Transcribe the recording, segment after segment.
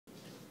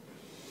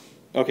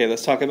Okay,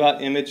 let's talk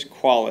about image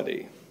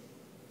quality.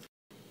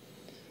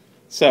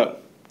 So,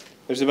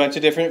 there's a bunch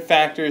of different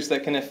factors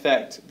that can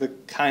affect the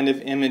kind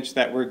of image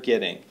that we're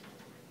getting,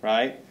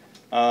 right?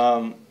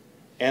 And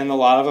a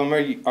lot of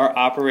them are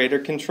operator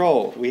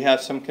controlled. We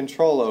have some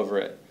control over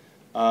it.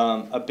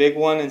 A big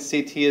one in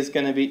CT is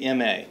going to be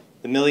MA,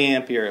 the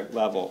milliampere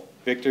level.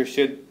 Victor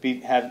should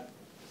have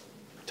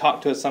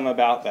talked to us some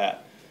about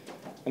that.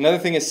 Another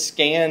thing is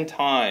scan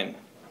time.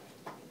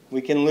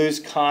 We can lose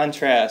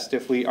contrast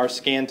if our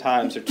scan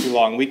times are too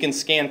long. We can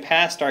scan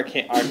past our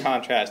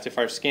contrast if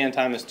our scan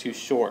time is too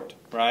short,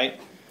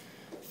 right?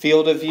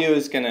 Field of view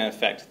is going to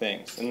affect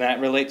things, and that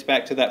relates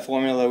back to that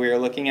formula we were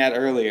looking at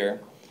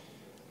earlier,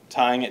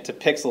 tying it to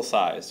pixel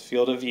size.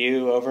 Field of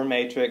view over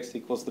matrix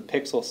equals the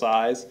pixel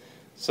size.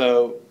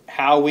 So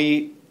how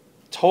we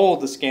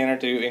told the scanner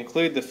to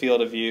include the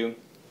field of view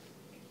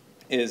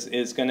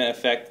is going to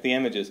affect the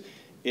images.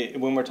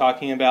 When we're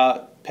talking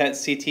about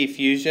PET-CT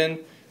fusion,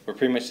 we're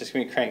pretty much just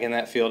going to be cranking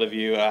that field of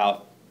view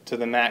out to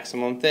the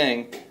maximum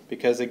thing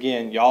because,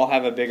 again, y'all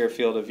have a bigger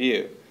field of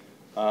view.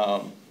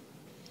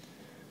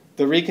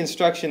 The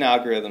reconstruction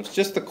algorithms,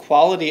 just the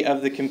quality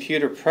of the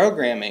computer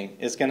programming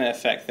is going to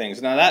affect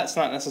things. Now, that's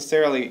not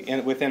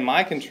necessarily within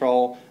my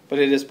control, but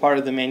it is part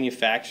of the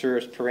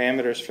manufacturer's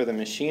parameters for the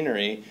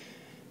machinery.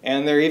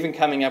 And they're even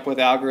coming up with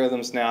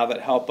algorithms now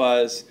that help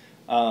us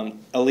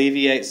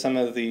alleviate some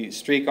of the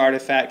streak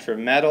artifact for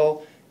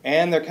metal.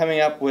 And they're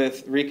coming up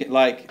with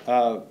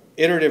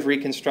iterative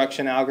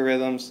reconstruction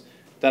algorithms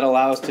that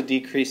allow us to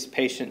decrease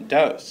patient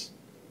dose.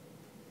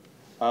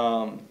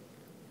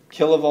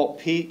 Kilovolt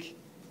peak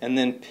and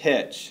then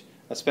pitch,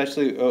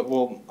 especially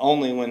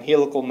only when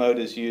helical mode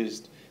is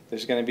used.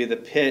 There's going to be the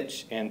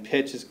pitch, and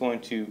pitch is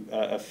going to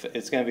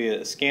it's going to be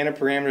a scanner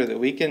parameter that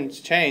we can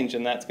change,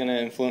 and that's going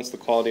to influence the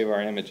quality of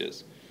our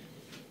images.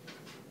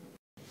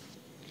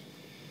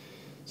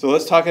 So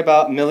let's talk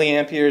about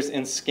milliamperes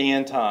in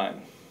scan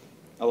time.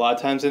 A lot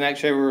of times in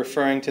X-ray we're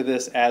referring to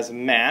this as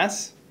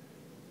mass,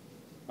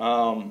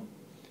 and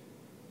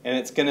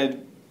it's going to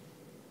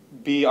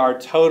be our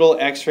total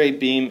X-ray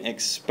beam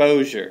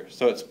exposure.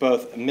 So it's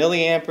both a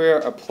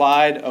milliampere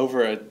applied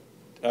over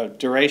a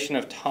duration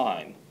of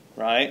time,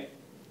 right?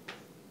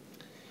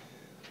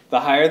 The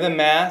higher the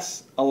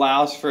mass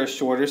allows for a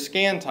shorter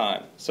scan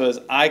time. So as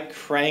I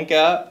crank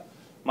up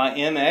my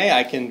MA,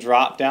 I can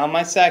drop down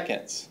my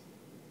seconds,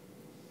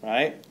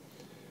 right?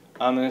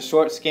 And a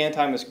short scan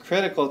time is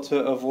critical to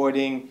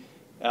avoiding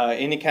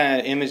any kind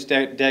of image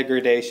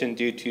degradation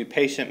due to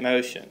patient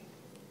motion.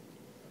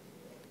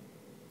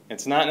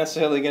 It's not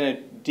necessarily going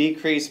to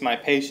decrease my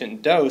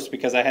patient dose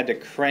because I had to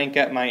crank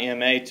up my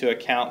MA to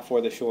account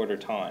for the shorter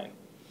time.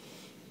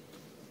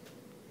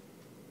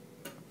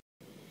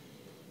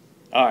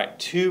 All right,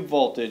 tube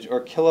voltage or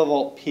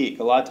kilovolt peak.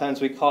 A lot of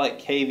times we call it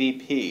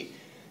KVP.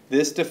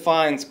 This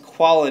defines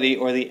quality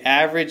or the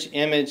average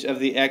image of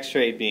the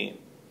X-ray beam.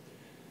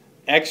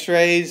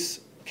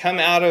 X-rays come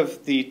out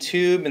of the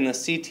tube in the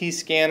CT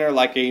scanner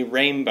like a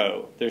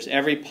rainbow. There's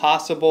every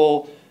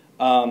possible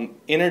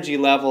energy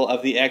level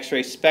of the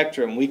X-ray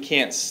spectrum. We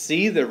can't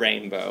see the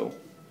rainbow,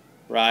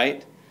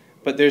 right?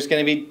 But there's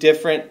going to be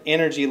different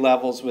energy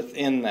levels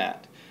within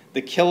that.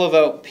 The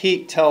kilovolt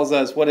peak tells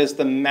us what is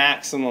the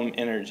maximum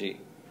energy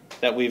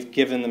that we've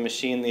given the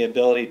machine the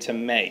ability to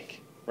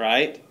make,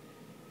 right?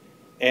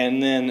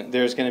 And then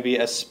there's going to be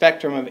a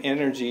spectrum of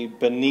energy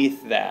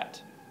beneath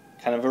that,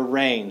 kind of a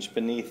range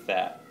beneath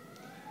that.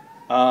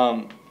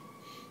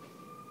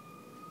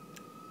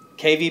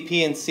 KVP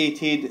in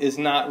CT is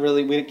not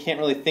really, we can't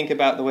really think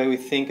about the way we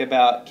think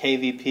about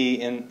KVP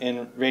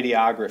in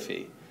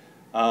radiography.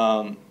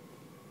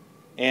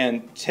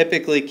 And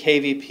typically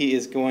KVP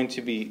is going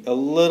to be a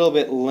little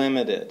bit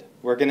limited.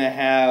 We're going to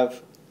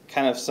have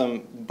kind of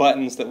some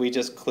buttons that we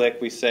just click.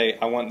 We say,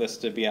 I want this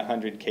to be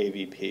 100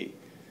 KVP,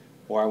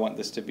 or I want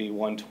this to be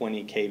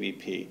 120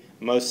 KVP.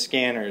 Most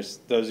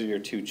scanners, those are your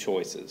two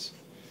choices.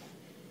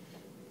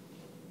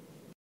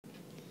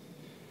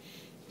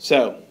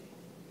 So,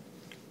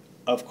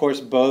 of course,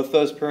 both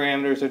those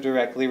parameters are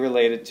directly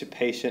related to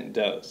patient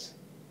dose.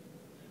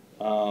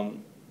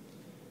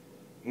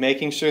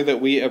 Making sure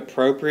that we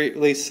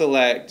appropriately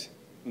select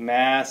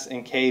mass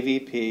and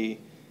KVP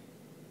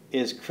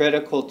is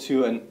critical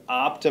to an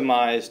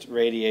optimized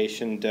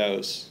radiation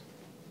dose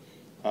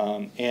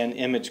and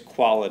image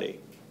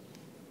quality.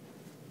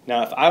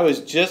 Now, if I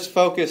was just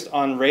focused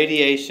on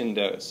radiation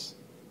dose,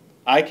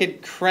 I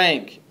could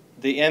crank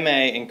the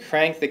MA and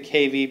crank the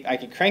KVP. I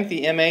could crank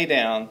the MA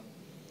down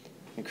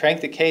and crank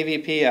the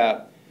KVP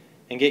up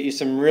and get you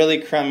some really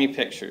crummy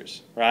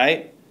pictures,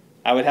 right?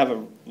 I would have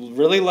a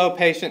really low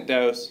patient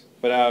dose,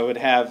 but I would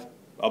have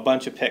a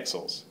bunch of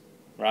pixels,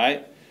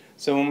 right?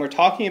 So when we're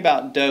talking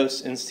about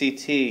dose in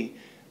CT,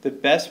 the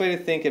best way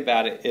to think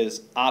about it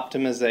is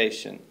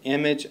optimization,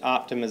 image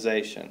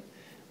optimization.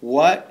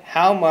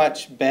 How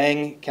much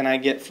bang can I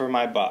get for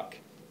my buck,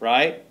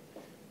 right?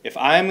 If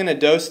I'm going to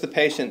dose the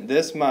patient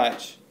this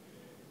much,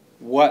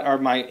 what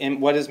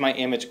is my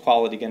image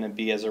quality going to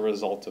be as a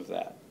result of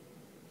that?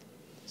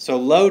 So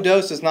low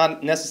dose is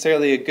not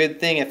necessarily a good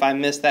thing if I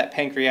miss that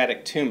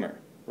pancreatic tumor,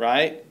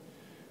 right?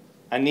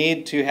 I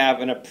need to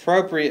have an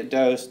appropriate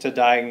dose to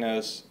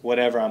diagnose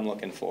whatever I'm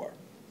looking for.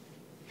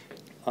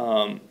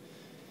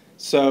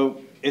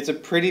 So it's a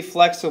pretty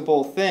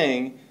flexible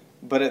thing,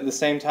 but at the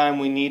same time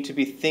we need to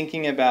be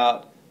thinking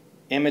about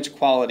image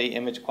quality,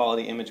 image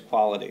quality, image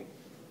quality,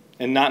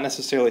 and not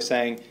necessarily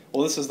saying,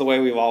 well, this is the way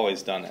we've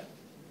always done it,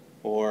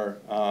 or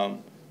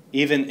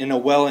even in a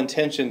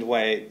well-intentioned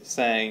way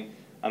saying,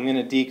 I'm going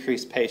to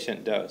decrease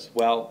patient dose.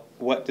 Well,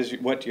 what do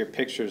your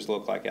pictures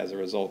look like as a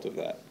result of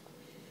that?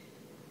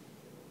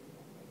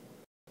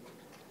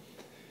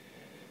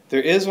 There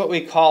is what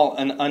we call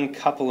an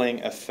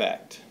uncoupling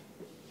effect.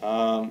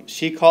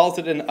 She calls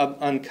it an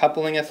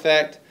uncoupling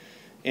effect.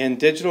 In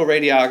digital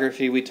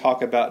radiography, we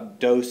talk about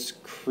dose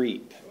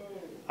creep.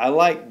 I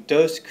like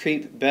dose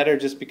creep better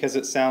just because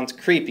it sounds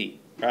creepy,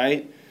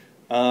 right?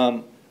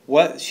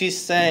 What she's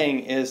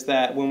saying is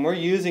that when we're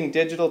using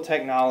digital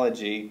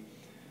technology,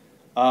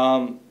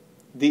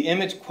 the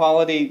image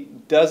quality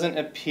doesn't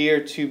appear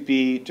to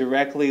be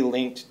directly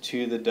linked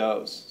to the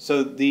dose.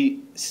 So the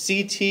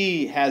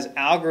CT has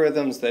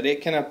algorithms that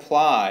it can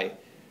apply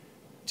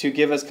to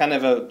give us kind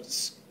of an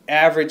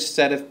average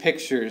set of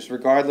pictures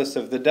regardless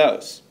of the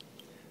dose.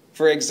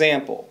 For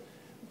example,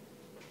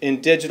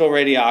 in digital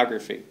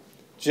radiography,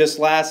 just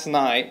last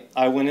night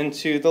I went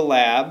into the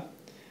lab,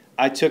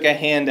 I took a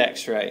hand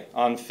x-ray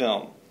on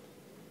film.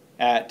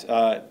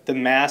 The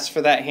mass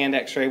for that hand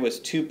x-ray was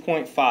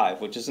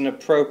 2.5, which is an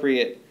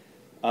appropriate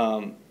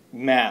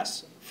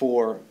mass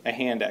for a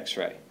hand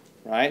x-ray,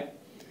 right?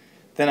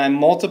 Then I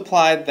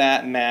multiplied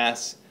that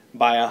mass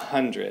by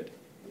 100,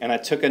 and I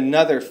took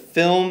another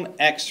film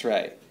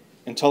x-ray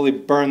and totally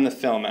burned the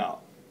film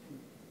out,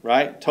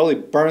 right? Totally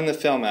burned the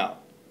film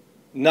out.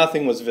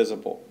 Nothing was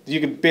visible. You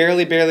could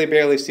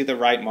barely see the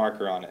right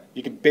marker on it.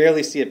 You could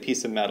barely see a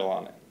piece of metal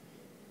on it.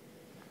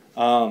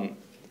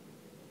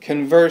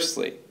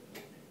 Conversely,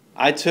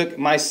 I took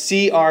my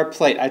CR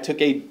plate, I took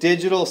a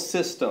digital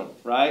system,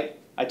 right?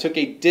 I took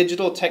a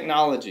digital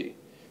technology,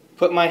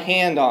 put my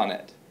hand on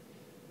it,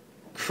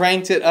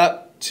 cranked it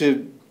up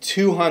to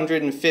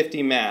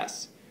 250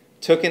 mass,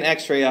 took an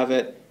x-ray of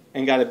it,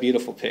 and got a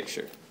beautiful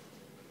picture.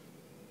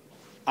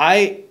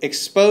 I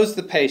exposed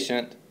the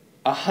patient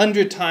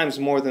 100 times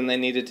more than they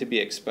needed to be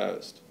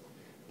exposed.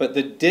 But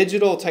the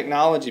digital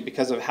technology,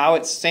 because of how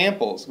it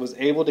samples, was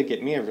able to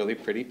get me a really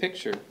pretty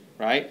picture,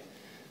 right?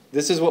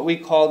 This is what we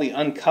call the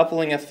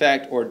uncoupling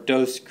effect or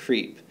dose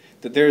creep.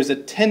 That there is a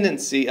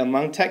tendency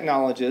among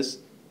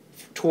technologists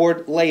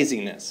toward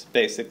laziness,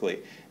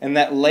 basically. And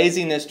that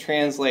laziness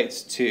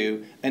translates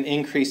to an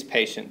increased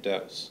patient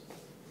dose,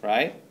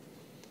 right?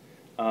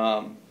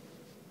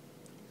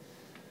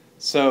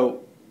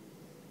 So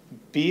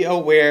be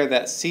aware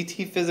that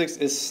CT physics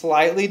is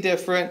slightly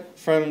different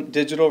from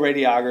digital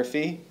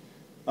radiography.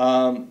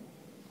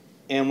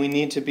 And we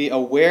need to be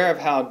aware of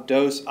how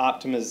dose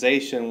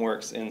optimization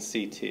works in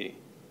CT.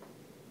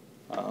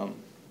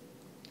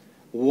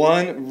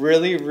 One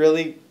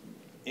really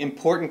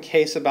important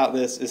case about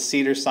this is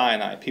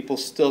Cedars-Sinai. People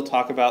still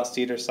talk about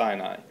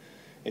Cedars-Sinai.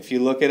 If you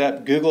look it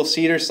up, Google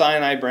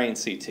Cedars-Sinai brain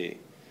CT.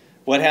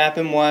 What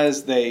happened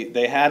was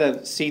they had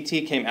a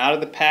CT, came out of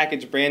the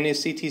package, brand new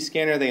CT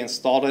scanner. They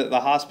installed it at the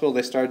hospital.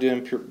 They started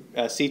doing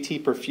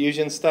CT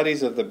perfusion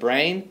studies of the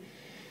brain.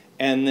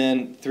 And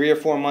then 3 or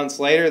 4 months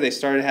later, they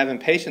started having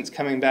patients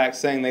coming back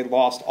saying they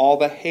lost all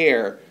the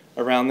hair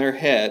around their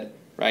head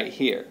right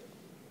here.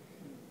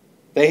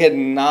 They had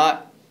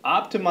not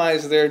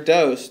optimized their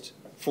dose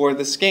for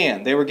the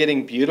scan. They were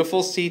getting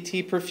beautiful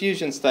CT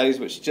perfusion studies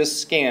which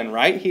just scan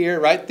right here,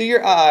 right through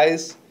your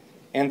eyes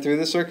and through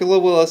the circular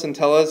Willis and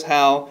tell us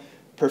how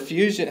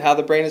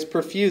the brain is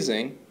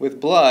perfusing with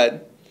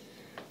blood.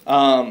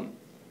 But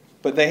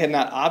they had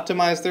not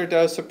optimized their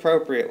dose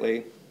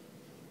appropriately.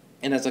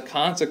 And as a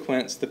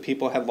consequence, the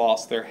people had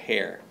lost their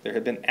hair. There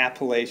had been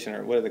appellation,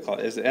 or what do they call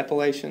it? Is it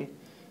epilation?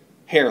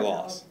 Hair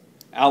loss.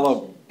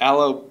 Alopecia.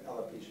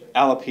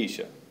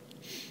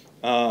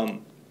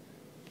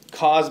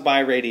 Caused by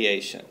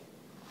radiation,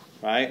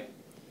 right?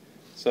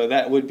 So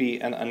that would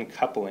be an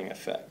uncoupling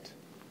effect.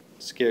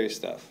 Scary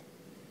stuff.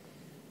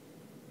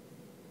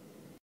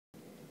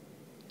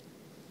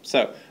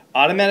 So,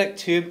 automatic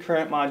tube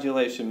current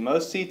modulation.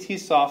 Most CT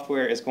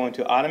software is going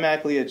to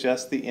automatically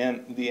adjust the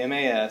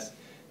MAS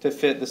to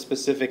fit the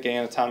specific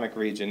anatomic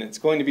region. It's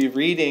going to be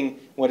reading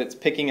what it's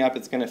picking up.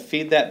 It's going to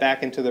feed that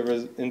back into the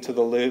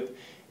loop,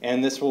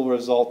 and this will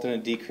result in a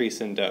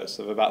decrease in dose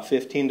of about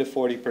 15 to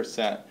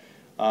 40%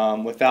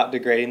 without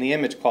degrading the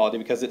image quality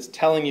because it's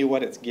telling you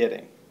what it's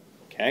getting.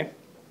 Okay?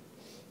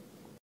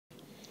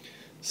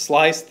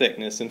 Slice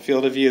thickness and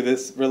field of view.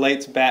 This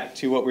relates back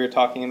to what we were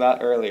talking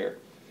about earlier.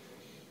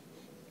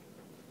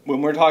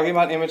 When we're talking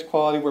about image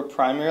quality, we're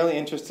primarily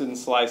interested in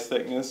slice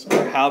thickness,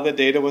 or how the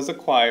data was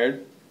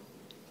acquired,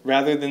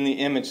 rather than the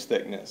image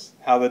thickness,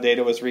 how the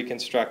data was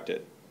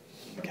reconstructed.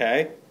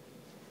 Okay?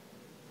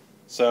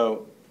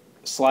 So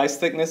slice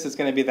thickness is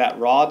going to be that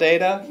raw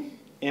data,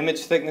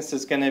 image thickness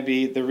is going to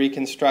be the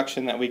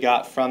reconstruction that we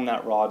got from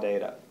that raw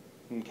data.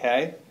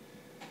 Okay?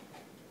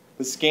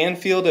 The scan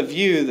field of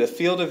view, the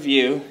field of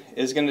view,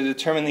 is going to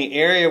determine the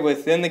area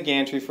within the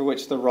gantry for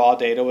which the raw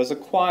data was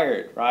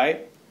acquired,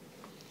 right?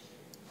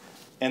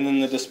 And then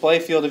the display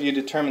field of view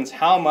determines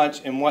how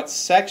much and what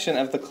section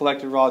of the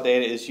collected raw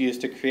data is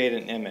used to create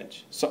an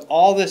image. So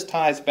all this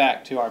ties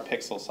back to our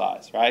pixel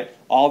size, right?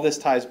 All this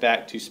ties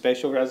back to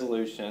spatial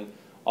resolution.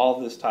 All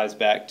of this ties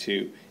back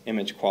to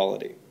image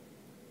quality.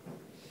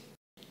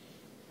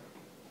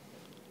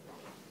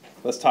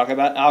 Let's talk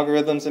about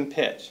algorithms and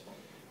pitch.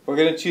 We're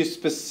going to choose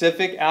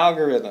specific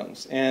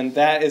algorithms, and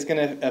that is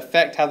going to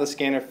affect how the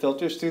scanner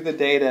filters through the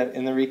data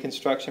in the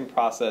reconstruction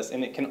process,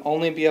 and it can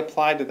only be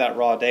applied to that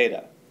raw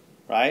data,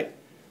 right?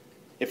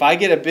 If I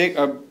get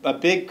a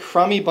big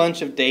crummy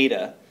bunch of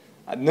data,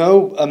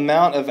 no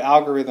amount of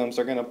algorithms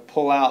are going to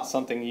pull out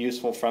something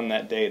useful from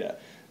that data.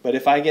 But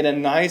if I get a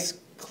nice,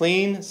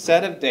 clean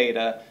set of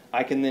data,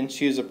 I can then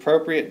choose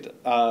appropriate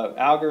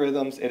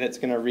algorithms, and it's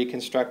going to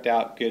reconstruct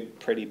out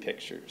good, pretty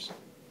pictures.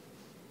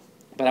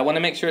 But I want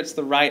to make sure it's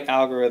the right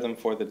algorithm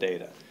for the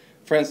data.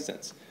 For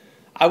instance,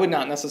 I would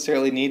not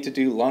necessarily need to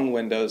do lung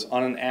windows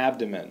on an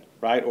abdomen,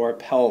 right, or a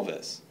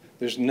pelvis.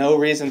 There's no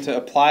reason to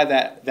apply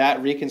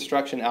that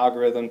reconstruction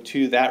algorithm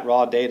to that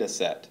raw data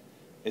set.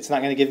 It's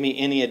not going to give me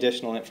any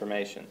additional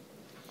information.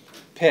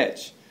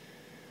 Pitch.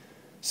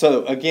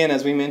 So again,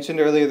 as we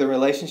mentioned earlier, the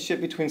relationship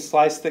between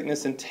slice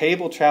thickness and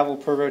table travel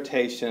per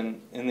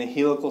rotation in the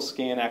helical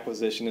scan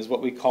acquisition is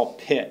what we call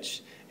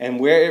pitch. And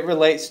where it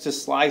relates to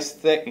slice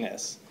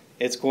thickness,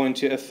 it's going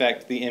to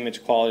affect the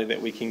image quality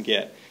that we can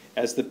get.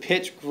 As the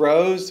pitch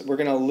grows, we're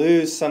going to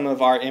lose some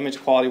of our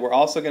image quality. We're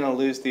also going to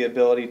lose the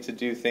ability to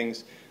do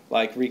things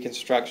like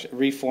reconstruction,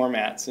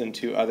 reformats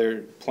into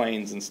other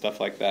planes and stuff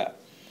like that.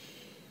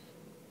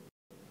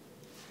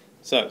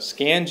 So,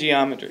 scan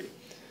geometry.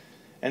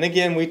 And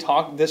again, we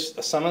talked this.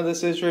 Some of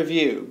this is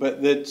review,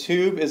 but the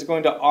tube is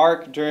going to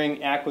arc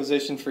during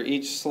acquisition for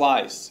each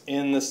slice.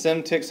 In the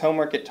SimTix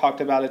homework, it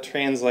talked about a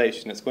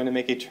translation. It's going to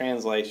make a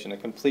translation, a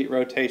complete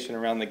rotation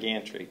around the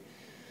gantry.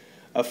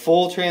 A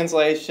full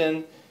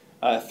translation,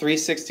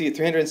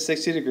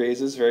 360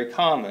 degrees, is very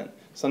common.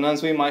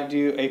 Sometimes we might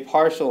do a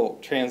partial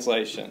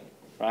translation,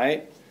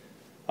 right?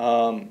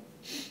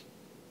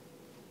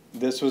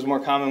 This was more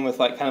common with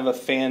like kind of a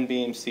fan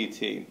beam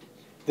CT.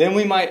 Then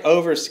we might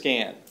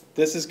overscan.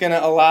 This is going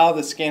to allow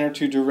the scanner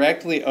to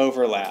directly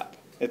overlap.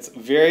 It's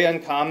very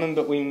uncommon,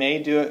 but we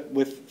may do it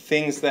with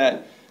things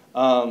that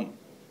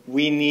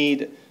we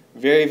need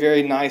very,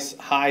 very nice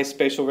high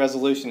spatial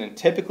resolution. And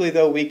typically,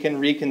 though, we can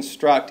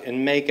reconstruct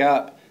and make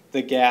up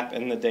the gap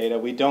in the data.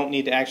 We don't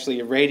need to actually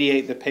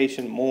irradiate the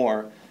patient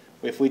more.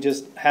 If we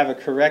just have a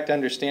correct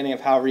understanding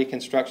of how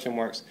reconstruction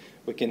works,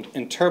 we can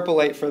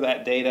interpolate for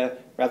that data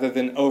rather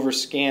than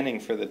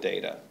overscanning for the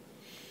data.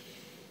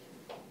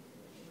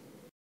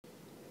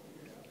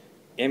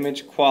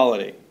 Image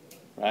quality,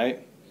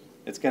 right?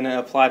 It's going to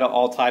apply to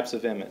all types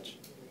of image.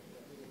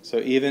 So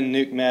even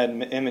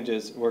nuke-med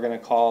images, there's going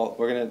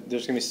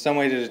to be some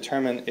way to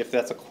determine if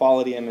that's a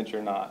quality image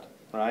or not,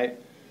 right?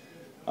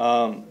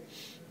 One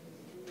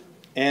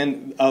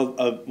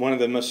of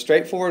the most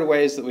straightforward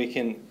ways that we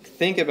can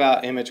think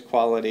about image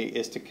quality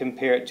is to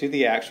compare it to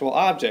the actual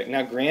object.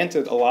 Now,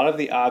 granted, a lot of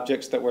the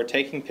objects that we're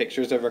taking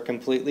pictures of are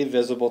completely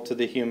visible to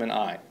the human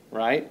eye,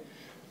 right?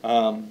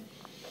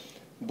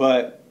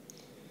 But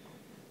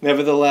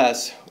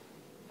nevertheless,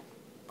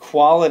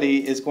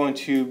 quality is going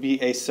to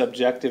be a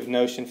subjective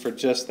notion for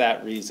just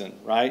that reason,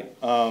 right?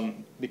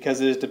 Because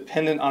it is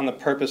dependent on the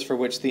purpose for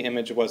which the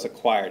image was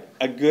acquired.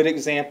 A good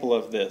example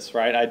of this,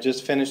 right? I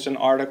just finished an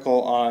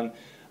article on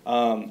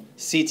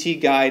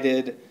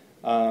CT-guided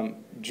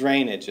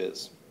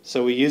drainages.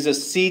 So we use a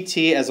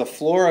CT as a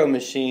fluoro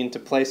machine to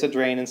place a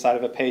drain inside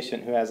of a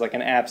patient who has like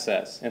an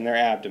abscess in their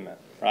abdomen,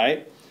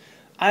 right?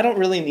 I don't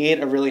really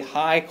need a really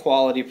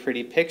high-quality,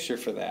 pretty picture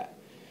for that.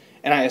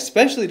 And I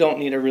especially don't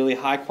need a really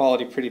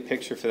high-quality, pretty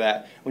picture for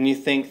that when you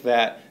think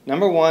that,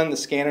 number one, the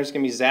scanner's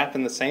going to be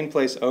zapping the same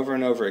place over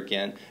and over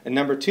again, and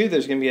number two,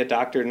 there's going to be a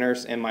doctor,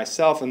 nurse, and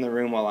myself in the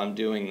room while I'm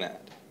doing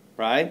that,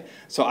 right?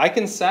 So I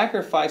can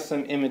sacrifice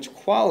some image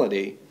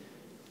quality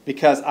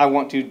because I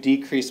want to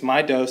decrease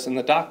my dose and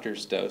the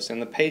doctor's dose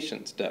and the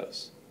patient's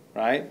dose,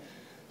 right?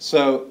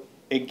 So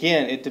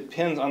again, it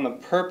depends on the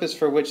purpose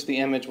for which the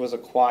image was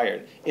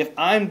acquired. If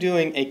I'm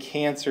doing a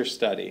cancer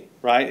study,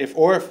 right?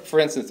 For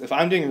instance, if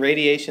I'm doing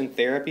radiation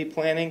therapy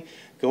planning,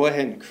 go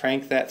ahead and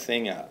crank that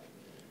thing up.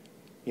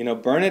 You know,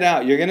 burn it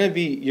out. You're gonna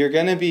be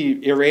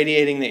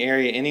irradiating the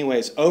area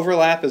anyways.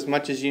 Overlap as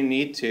much as you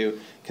need to,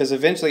 because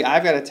eventually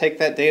I've got to take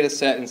that data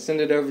set and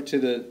send it over to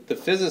the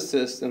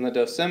physicist and the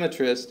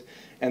dosimetrist,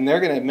 and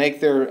they're going to make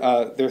their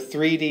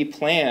 3D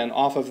plan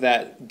off of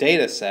that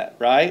data set,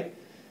 right?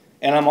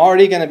 And I'm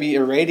already going to be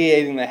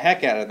irradiating the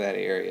heck out of that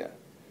area.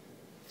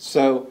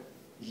 So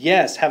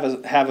yes, have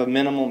a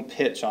minimum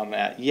pitch on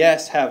that.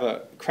 Yes,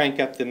 crank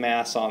up the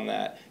mass on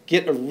that.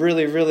 Get a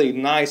really, really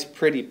nice,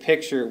 pretty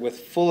picture with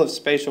full of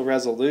spatial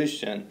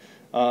resolution.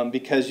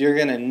 because you're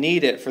going to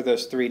need it for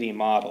those 3D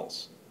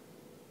models,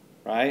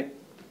 right?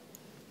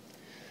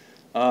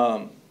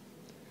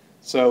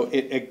 So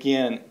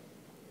again,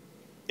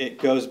 it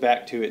goes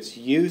back to its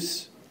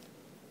use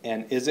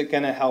and is it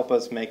going to help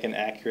us make an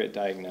accurate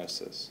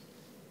diagnosis,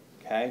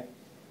 okay?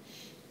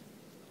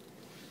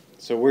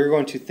 So we're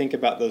going to think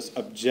about those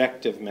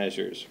objective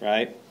measures,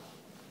 right?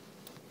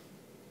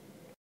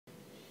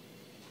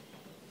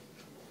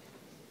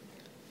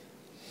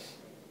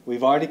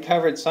 We've already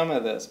covered some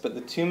of this, but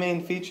the two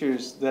main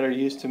features that are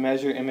used to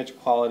measure image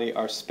quality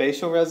are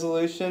spatial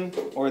resolution,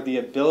 or the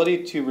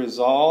ability to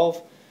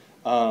resolve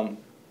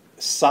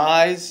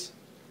size,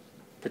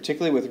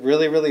 particularly with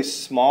really, really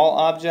small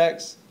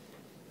objects,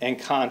 and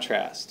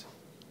contrast.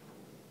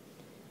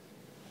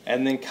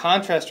 And then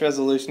contrast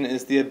resolution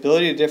is the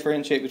ability to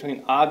differentiate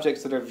between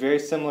objects that are very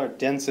similar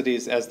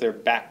densities as their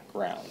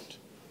background.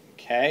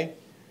 Okay?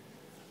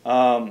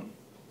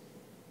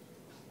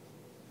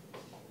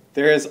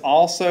 There is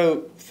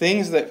also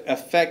things that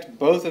affect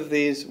both of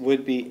these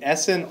would be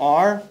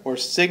SNR, or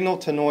signal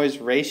to noise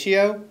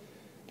ratio,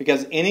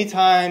 because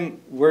anytime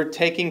we're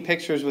taking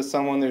pictures with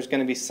someone, there's going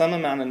to be some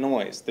amount of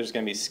noise. There's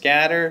going to be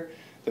scatter,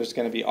 there's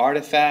going to be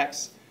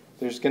artifacts,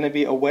 there's going to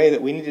be a way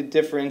that we need to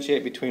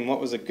differentiate between what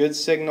was a good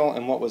signal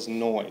and what was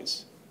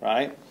noise,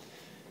 right?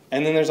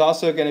 And then there's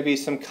also going to be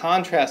some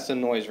contrast to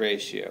noise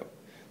ratio.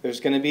 There's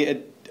going to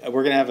be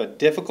we're going to have a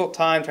difficult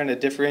time trying to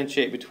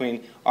differentiate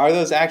between, are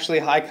those actually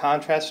high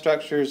contrast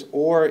structures,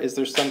 or is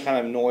there some kind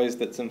of noise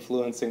that's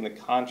influencing the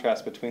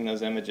contrast between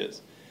those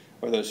images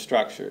or those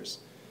structures?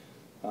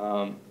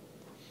 But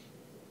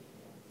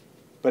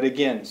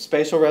again,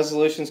 spatial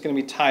resolution is going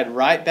to be tied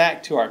right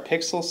back to our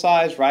pixel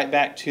size, right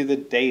back to the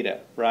data,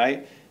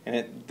 right?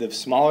 And the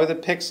smaller the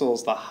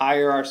pixels, the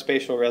higher our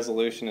spatial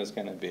resolution is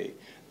going to be.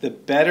 The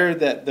better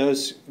that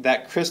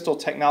that crystal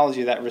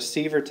technology, that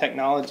receiver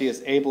technology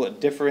is able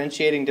at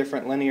differentiating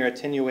different linear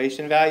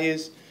attenuation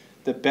values,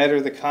 the better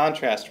the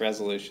contrast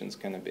resolution is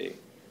going to be,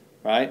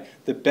 right?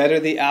 The better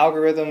the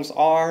algorithms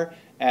are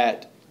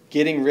at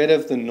getting rid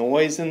of the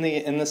noise in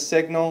the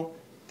signal,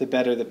 the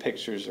better the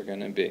pictures are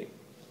going to be.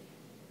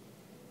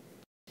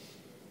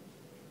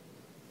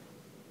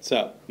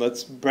 So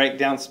let's break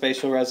down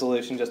spatial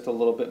resolution just a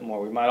little bit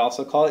more. We might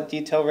also call it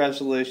detail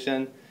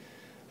resolution.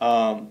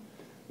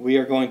 We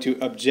are going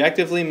to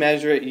objectively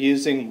measure it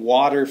using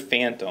water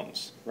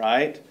phantoms,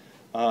 right?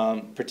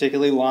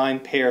 Particularly line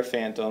pair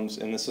phantoms,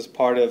 and this is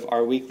part of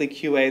our weekly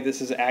QA.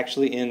 This is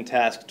actually in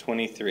task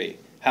 23.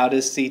 How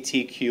does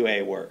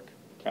CTQA work,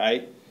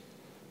 right?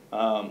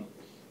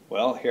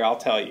 Well, here I'll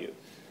tell you.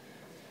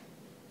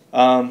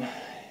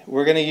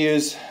 We're going to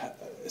use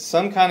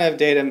some kind of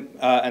data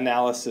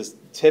analysis,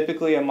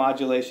 typically a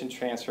modulation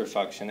transfer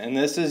function, and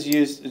this is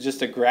used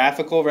just a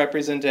graphical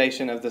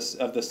representation of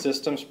the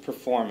system's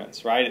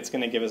performance, right? It's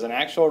going to give us an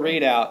actual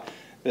readout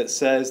that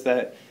says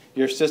that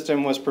your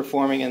system was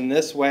performing in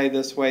this way,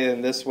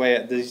 and this way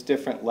at these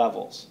different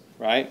levels,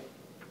 right?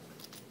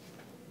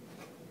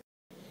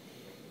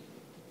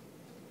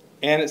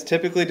 And it's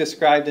typically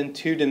described in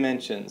two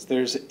dimensions.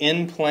 There's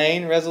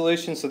in-plane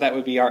resolution, so that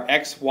would be our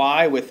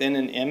XY within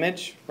an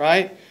image,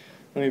 right?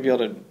 Let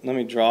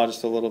me draw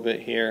just a little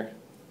bit here.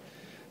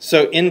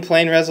 So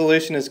in-plane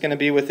resolution is going to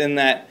be within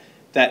that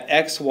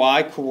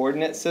XY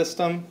coordinate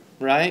system,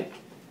 right?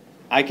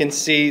 I can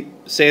see,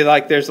 say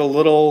like there's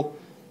going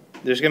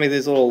to be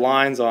these little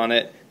lines on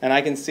it, and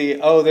I can see,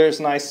 oh, there's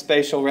nice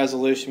spatial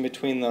resolution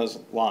between those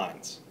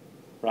lines,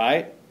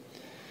 right?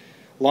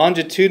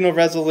 Longitudinal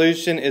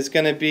resolution is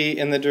going to be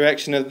in the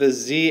direction of the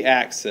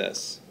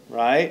z-axis,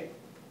 right?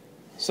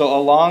 So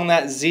along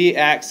that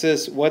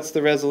z-axis, what's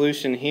the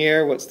resolution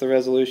here? What's the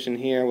resolution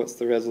here? What's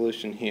the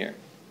resolution here?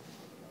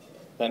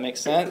 That makes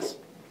sense?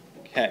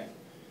 Okay.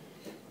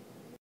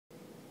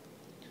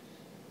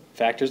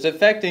 Factors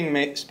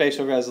affecting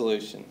spatial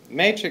resolution.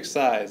 Matrix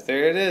size,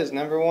 there it is,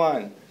 number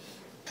one.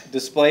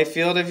 Display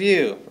field of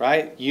view,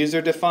 right?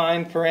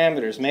 User-defined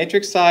parameters.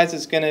 Matrix size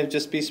is going to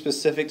just be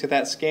specific to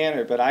that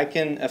scanner, but I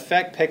can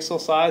affect pixel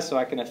size, so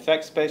I can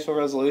affect spatial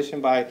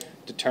resolution by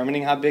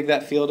determining how big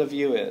that field of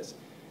view is.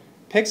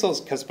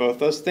 Pixels, because both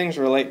those things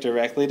relate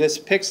directly to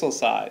pixel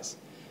size.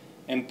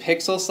 And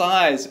pixel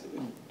size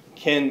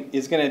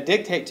is going to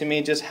dictate to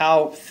me just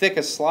how thick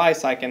a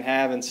slice I can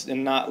have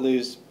and not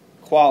lose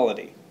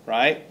quality,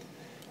 right?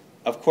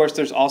 Of course,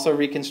 there's also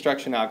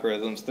reconstruction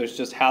algorithms. There's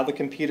just how the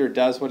computer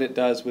does what it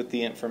does with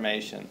the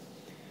information.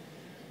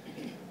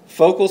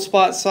 Focal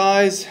spot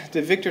size.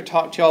 Did Victor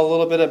talk to you all a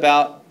little bit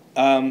about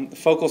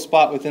focal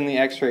spot within the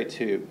X-ray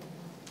tube?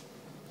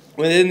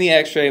 Within the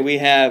X-ray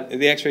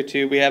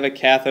tube, we have a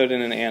cathode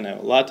and an anode.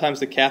 A lot of times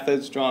the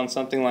cathode's drawn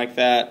something like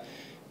that,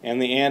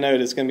 and the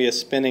anode is going to be a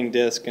spinning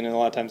disc, and a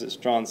lot of times it's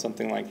drawn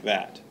something like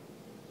that,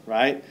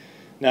 right?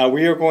 Now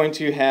we are going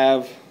to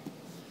have,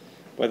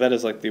 boy, that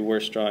is like the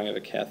worst drawing of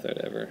a cathode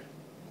ever.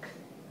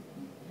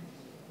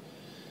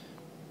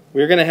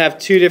 We're going to have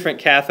two different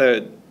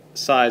cathode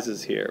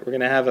sizes here. We're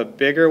going to have a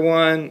bigger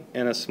one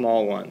and a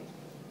small one.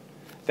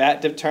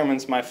 That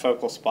determines my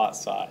focal spot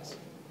size,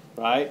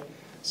 right?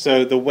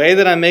 So the way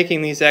that I'm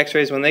making these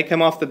x-rays, when they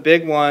come off the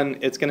big one,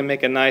 it's going to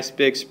make a nice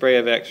big spray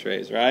of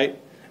x-rays, right?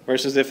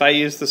 Versus if I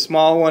use the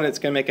small one, it's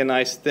going to make a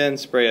nice thin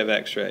spray of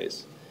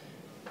x-rays.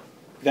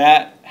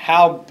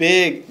 How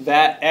big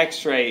that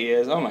x-ray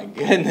is, oh my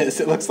goodness,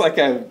 it looks like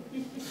I've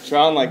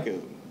drawn like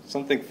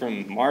something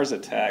from Mars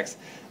Attacks.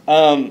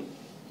 Man.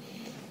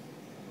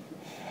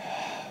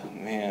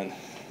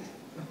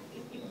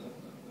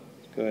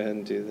 Go ahead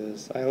and do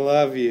this. I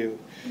love you.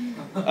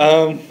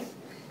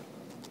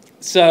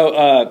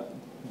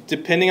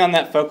 Depending on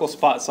that focal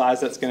spot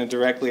size, that's going to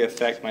directly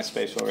affect my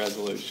spatial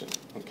resolution.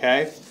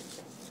 Okay?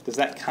 Does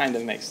that kind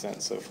of make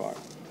sense so far?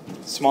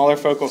 Smaller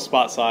focal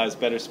spot size,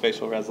 better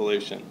spatial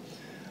resolution.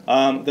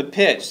 The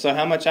pitch, so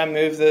how much I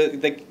move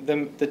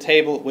the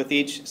table with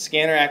each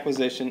scanner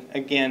acquisition,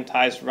 again,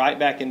 ties right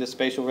back into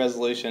spatial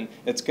resolution.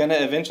 It's going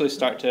to eventually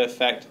start to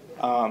affect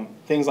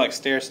things like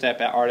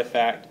stair-step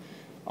artifact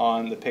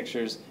on the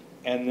pictures,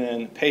 and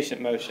then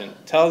patient motion.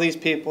 Tell these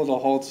people to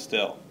hold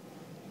still.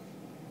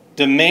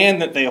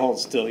 Demand that they hold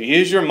still.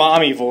 Use your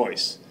mommy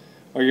voice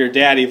or your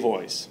daddy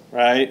voice,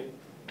 right?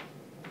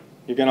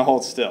 You're going to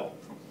hold still.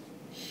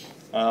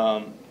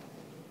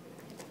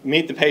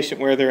 Meet the patient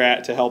where they're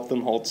at to help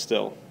them hold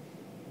still.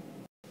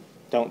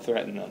 Don't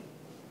threaten them.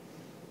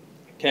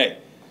 Okay.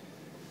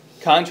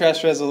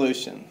 Contrast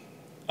resolution.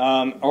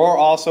 Or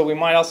also, we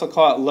might also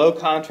call it low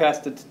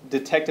contrast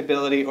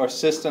detectability or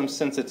system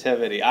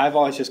sensitivity. I've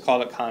always just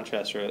called it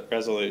contrast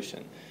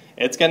resolution.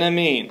 It's going to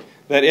mean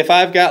that if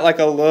I've got like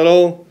a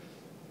little,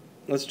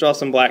 let's draw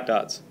some black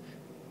dots.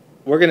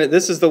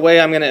 This is the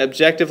way I'm going to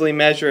objectively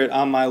measure it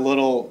on my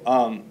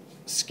little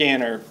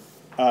scanner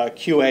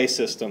QA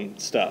system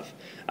stuff.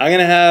 I'm going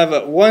to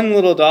have one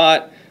little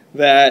dot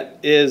that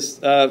is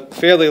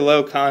fairly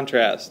low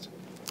contrast.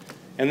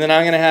 And then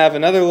I'm going to have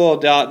another little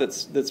dot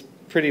that's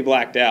pretty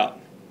blacked out,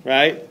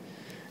 right?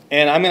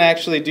 And I'm going to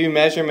actually do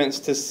measurements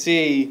to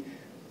see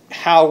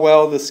how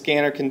well the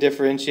scanner can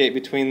differentiate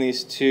between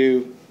these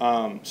two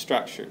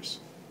structures,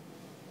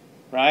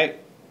 right?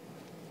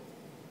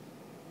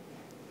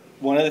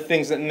 One of the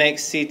things that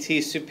makes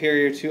CT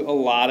superior to a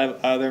lot of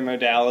other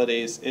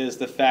modalities is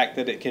the fact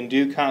that it can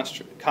do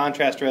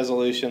contrast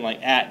resolution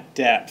like at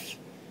depth.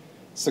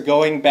 So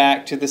going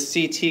back to the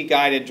CT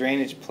guided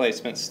drainage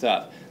placement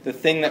stuff, the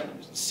thing that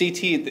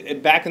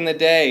CT, back in the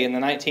day, in the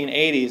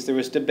 1980s, there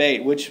was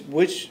debate,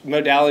 which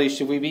modality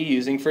should we be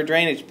using for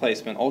drainage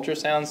placement?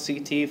 Ultrasound,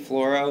 CT,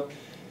 fluoro?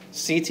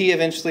 CT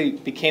eventually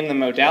became the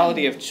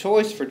modality of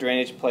choice for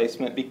drainage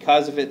placement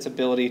because of its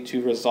ability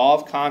to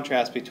resolve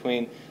contrast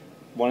between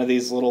one of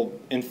these little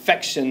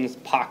infection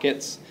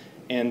pockets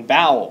and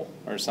bowel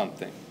or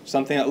something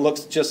that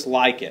looks just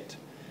like it.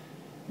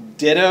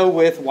 Ditto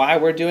with why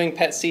we're doing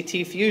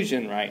PET-CT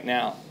fusion right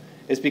now.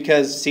 Is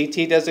because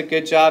CT does a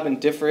good job in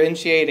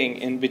differentiating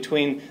in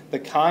between the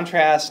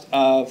contrast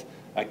of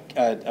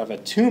a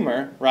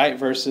tumor, right,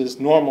 versus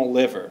normal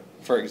liver,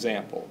 for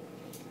example.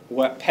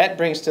 What PET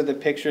brings to the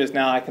picture is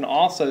now I can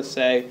also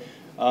say,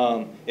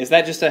 is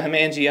that just a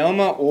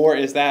hemangioma, or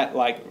is that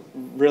like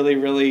really,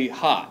 really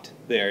hot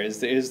there?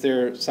 Is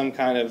there some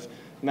kind of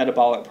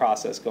metabolic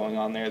process going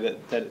on there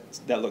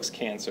that looks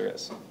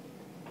cancerous?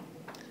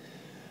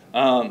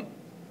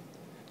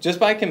 Just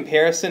by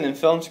comparison, in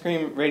film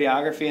screen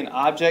radiography, an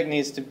object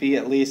needs to be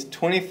at least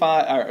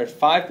 25 or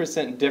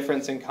 5%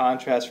 difference in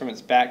contrast from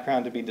its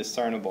background to be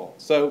discernible.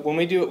 So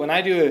when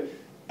I do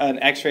an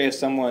X-ray of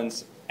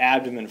someone's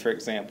abdomen, for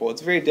example,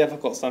 it's very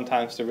difficult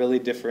sometimes to really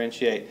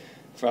differentiate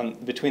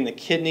between the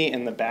kidney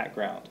and the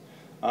background.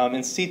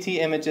 In CT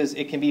images,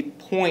 it can be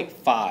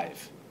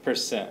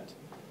 0.5%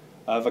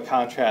 of a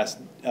contrast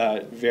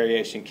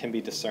variation can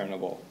be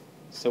discernible.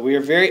 So we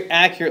are very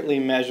accurately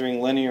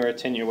measuring linear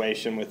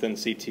attenuation within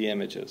CT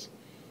images.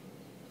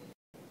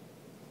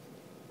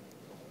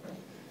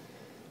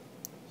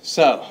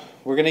 So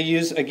we're going to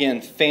use,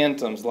 again,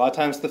 phantoms. A lot of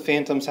times the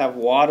phantoms have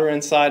water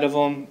inside of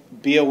them.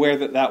 Be aware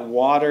that that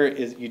water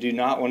you do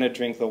not want to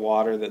drink the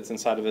water that's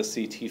inside of a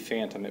CT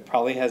phantom. It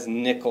probably has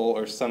nickel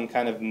or some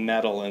kind of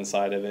metal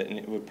inside of it, and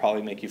it would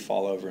probably make you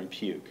fall over and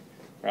puke,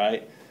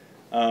 right?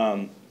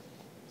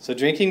 So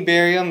drinking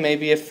barium may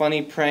be a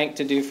funny prank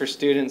to do for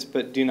students,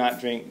 but do not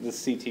drink the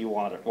CT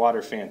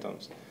water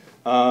phantoms.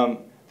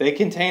 They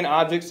contain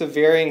objects of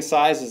varying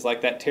sizes,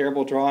 like that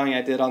terrible drawing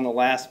I did on the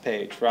last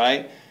page,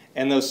 right?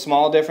 And those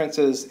small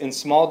differences in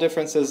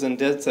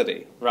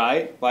density,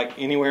 right? Like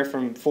anywhere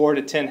from 4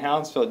 to 10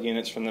 Hounsfield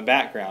units from the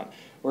background.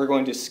 We're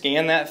going to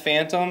scan that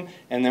phantom,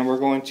 and then we're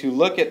going to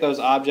look at those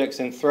objects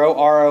and throw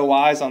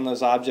ROIs on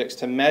those objects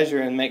to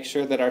measure and make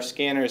sure that our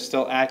scanner is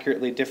still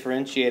accurately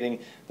differentiating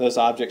those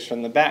objects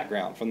from the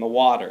background, from the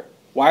water.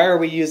 Why are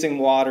we using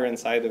water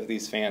inside of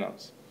these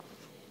phantoms?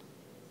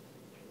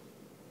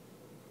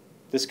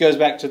 This goes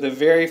back to the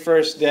very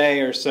first day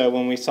or so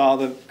when we saw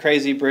the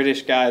crazy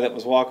British guy that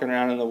was walking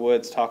around in the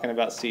woods talking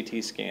about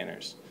CT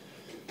scanners.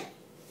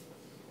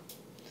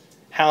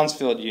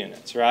 Hounsfield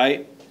units,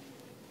 right?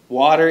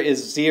 Water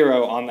is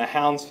 0 on the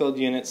Hounsfield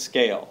unit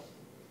scale.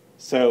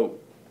 So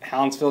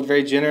Hounsfield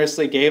very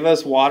generously gave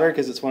us water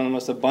because it's one of the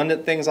most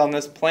abundant things on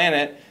this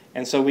planet,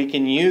 And so we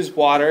can use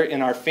water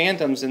in our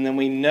phantoms, and then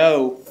we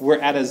know we're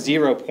at a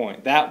 0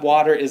 point. That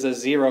water is a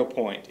 0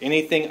 point.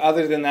 Anything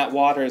other than that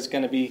water is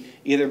going to be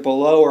either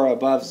below or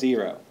above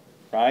 0,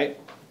 right?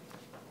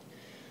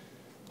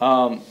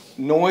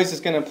 Noise is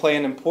going to play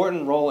an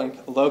important role in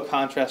low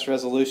contrast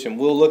resolution.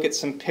 We'll look at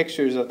some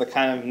pictures of the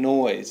kind of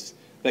noise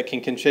that can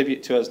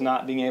contribute to us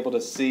not being able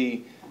to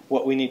see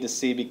what we need to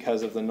see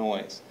because of the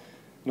noise.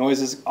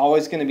 Noise is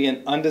always going to be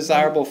an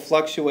undesirable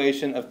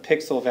fluctuation of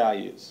pixel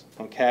values,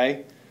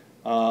 okay?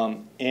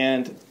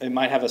 And it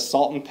might have a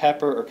salt and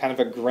pepper or kind of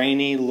a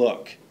grainy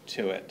look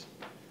to it.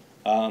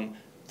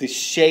 The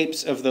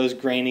shapes of those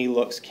grainy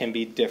looks can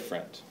be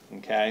different,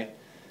 okay?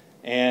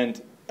 And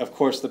of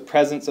course, the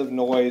presence of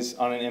noise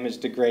on an image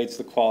degrades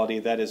the quality.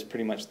 That is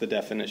pretty much the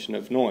definition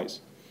of noise.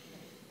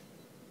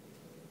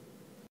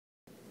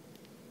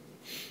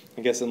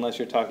 I guess unless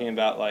you're talking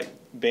about like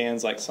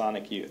bands like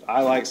Sonic Youth.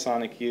 I like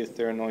Sonic Youth.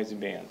 They're a noisy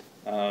band.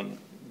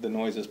 The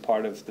noise is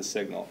part of the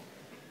signal.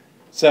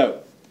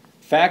 So,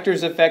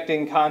 factors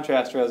affecting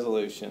contrast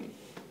resolution.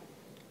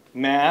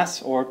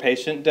 Mass or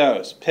patient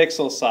dose,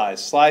 pixel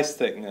size, slice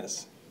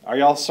thickness. Are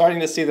y'all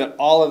starting to see that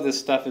all of this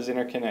stuff is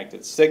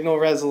interconnected? Signal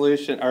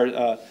resolution,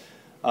 or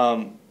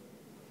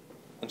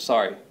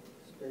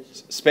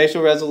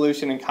spatial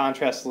resolution and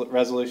contrast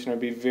resolution are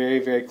be very,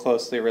 very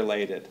closely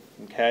related.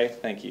 Okay,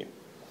 thank you.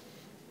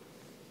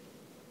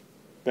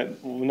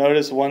 But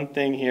notice one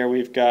thing here,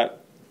 we've got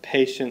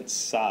patient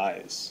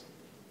size,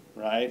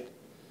 right?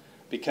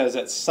 Because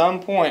at some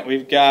point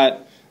we've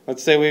got,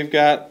 let's say we've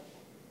got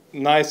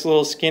nice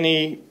little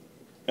skinny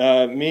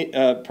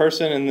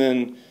person and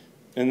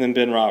then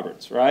Ben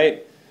Roberts,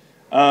 right?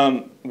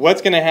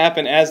 What's going to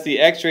happen as the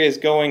x-ray is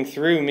going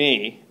through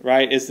me,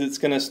 right, is it's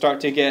going to start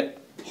to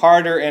get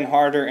harder and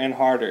harder and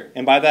harder.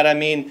 And by that I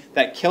mean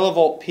that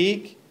kilovolt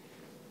peak,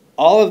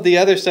 all of the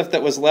other stuff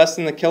that was less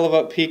than the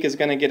kilovolt peak is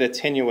going to get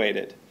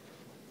attenuated,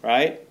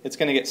 right? It's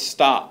going to get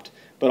stopped.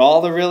 But all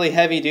the really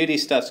heavy-duty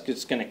stuff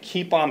is going to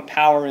keep on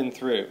powering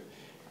through.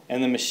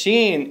 And the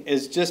machine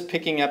is just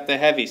picking up the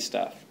heavy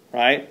stuff,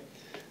 right?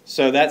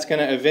 So that's going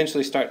to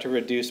eventually start to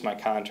reduce my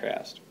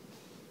contrast.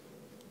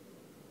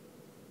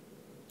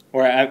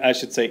 Or I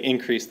should say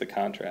increase the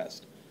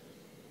contrast.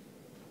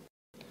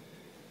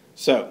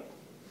 So,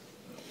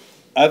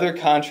 other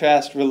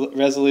contrast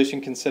resolution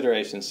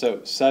considerations.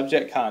 So,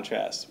 subject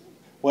contrast.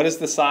 What is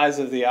the size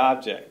of the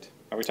object?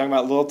 Are we talking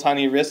about little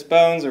tiny wrist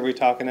bones, or are we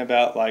talking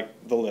about like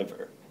the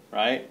liver,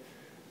 right?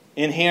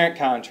 Inherent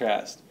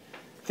contrast.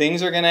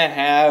 Things are going to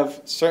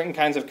have certain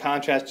kinds of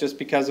contrast just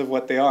because of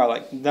what they are.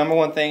 Like, number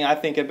one thing I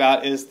think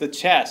about is the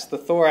chest. The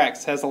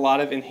thorax has a lot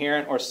of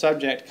inherent or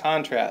subject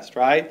contrast,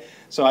 right?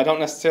 So I don't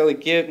necessarily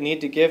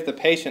need to give the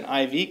patient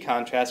IV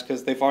contrast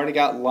because they've already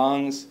got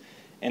lungs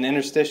and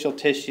interstitial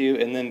tissue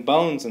and then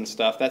bones and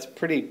stuff. That's a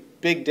pretty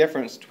big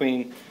difference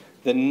between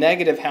the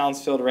negative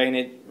Hounsfield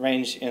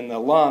range in the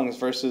lungs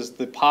versus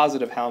the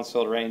positive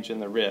Hounsfield range in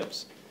the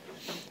ribs.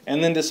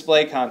 And then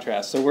display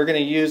contrast. So we're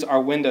going to use our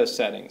window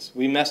settings.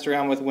 We messed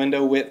around with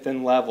window width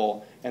and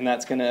level, and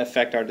that's going to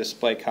affect our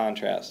display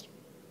contrast.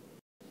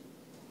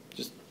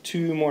 Just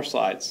 3 more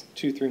slides.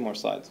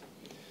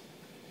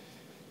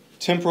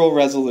 Temporal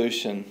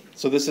resolution.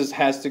 So this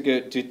has to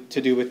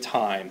do with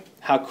time,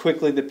 how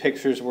quickly the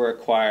pictures were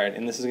acquired.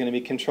 And this is going to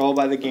be controlled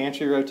by the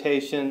gantry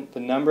rotation, the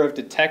number of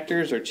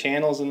detectors or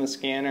channels in the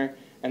scanner,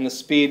 and the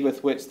speed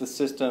with which the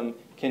system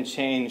can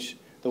change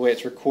the way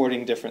it's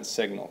recording different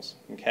signals.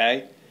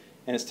 Okay?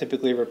 And it's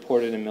typically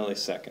reported in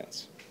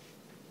milliseconds.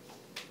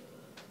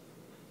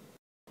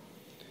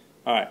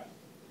 Alright,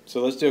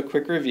 so let's do a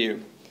quick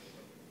review.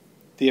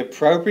 The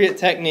appropriate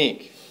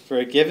technique for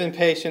a given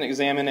patient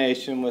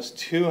examination was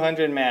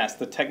 200 mass.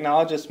 The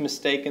technologist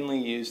mistakenly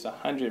used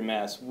 100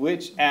 mass.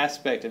 Which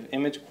aspect of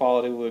image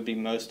quality would be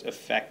most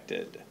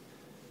affected?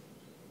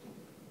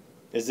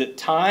 Is it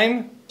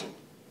time,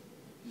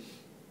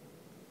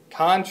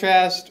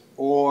 contrast,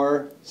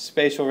 or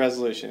spatial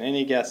resolution?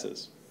 Any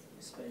guesses?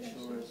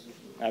 Spatial resolution.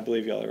 I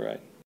believe y'all are right.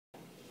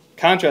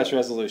 Contrast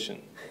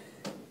resolution.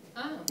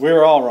 Oh. We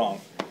were all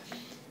wrong.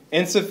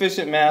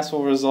 Insufficient mass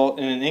will result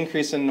in an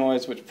increase in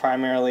noise, which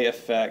primarily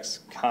affects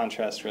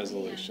contrast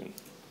resolution.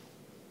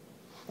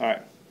 All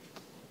right.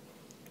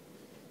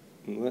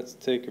 Let's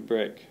take a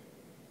break.